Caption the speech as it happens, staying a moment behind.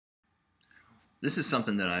This is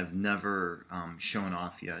something that I've never shown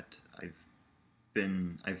off yet.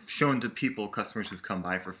 I've shown to people, customers who've come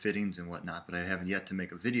by for fittings and whatnot, but I haven't yet to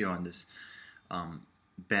make a video on this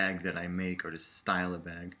bag that I make, or this style of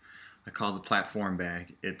bag. I call it the platform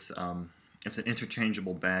bag. It's an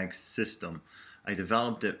interchangeable bag system. I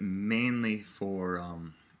developed it mainly for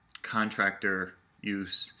contractor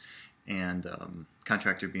use, and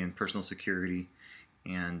contractor being personal security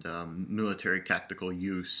and military tactical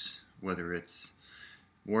use, whether it's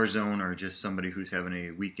war zone or just somebody who's having a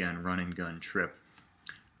weekend run and gun trip.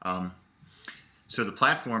 So the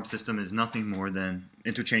platform system is nothing more than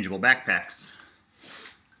interchangeable backpacks.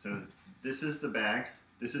 So this is the bag.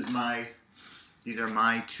 These are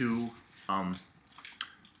my two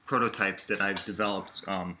prototypes that I've developed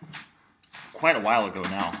quite a while ago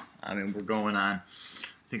now. I mean, we're going on,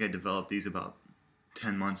 I think I developed these about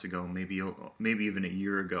 10 months ago, maybe even a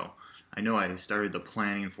year ago. I know I started the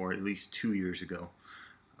planning for it at least 2 years ago,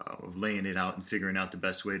 of laying it out and figuring out the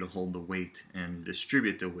best way to hold the weight and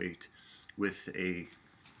distribute the weight with a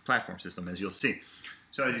platform system, as you'll see.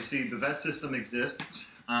 So as you see, the vest system exists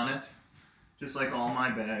on it, just like all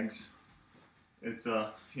my bags. It's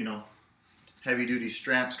heavy-duty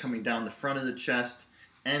straps coming down the front of the chest,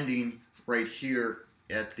 ending right here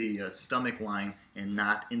at the stomach line and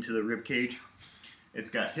not into the rib cage. It's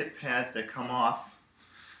got hip pads that come off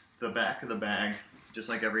the back of the bag, just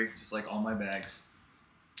like all my bags.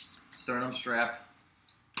 Sternum strap,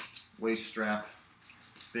 waist strap,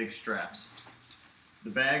 big straps.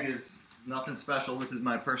 The bag is nothing special. This is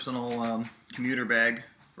my personal commuter bag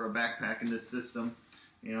for a backpack in this system.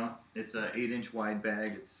 It's an 8-inch wide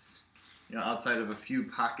bag. It's outside of a few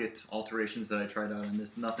pocket alterations that I tried out on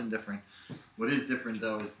this, nothing different. What is different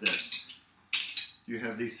though is this. You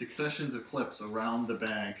have these successions of clips around the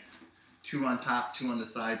bag, 2 on top, 2 on the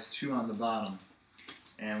sides, 2 on the bottom.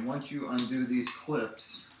 And once you undo these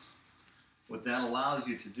clips, what that allows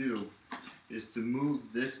you to do is to move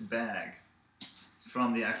this bag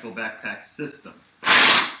from the actual backpack system.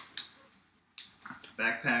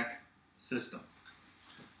 Backpack system.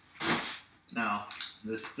 Now,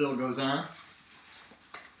 this still goes on,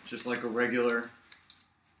 just like a regular,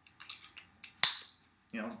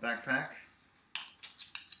 backpack.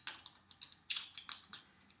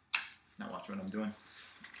 Now watch what I'm doing.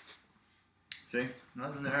 See,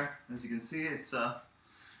 nothing there. As you can see, it's a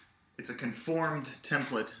conformed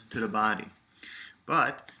template to the body.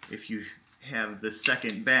 But if you have the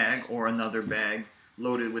second bag or another bag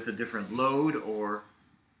loaded with a different load or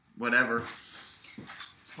whatever,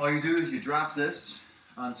 all you do is you drop this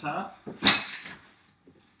on top,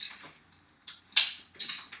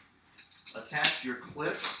 attach your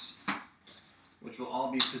clips, which will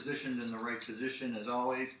all be positioned in the right position as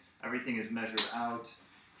always. Everything is measured out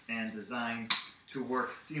and designed to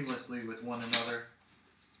work seamlessly with one another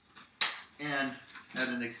and at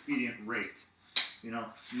an expedient rate. No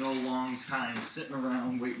long time sitting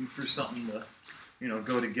around waiting for something to,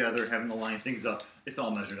 go together, having to line things up. It's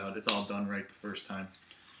all measured out. It's all done right the first time.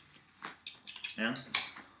 And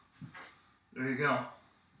there you go.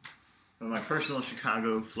 So my personal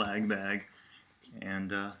Chicago flag bag.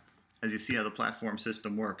 And as you see how the platform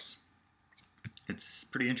system works, it's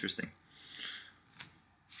pretty interesting.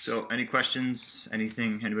 So any questions,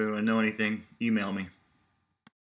 anything, anybody want to know anything, email me.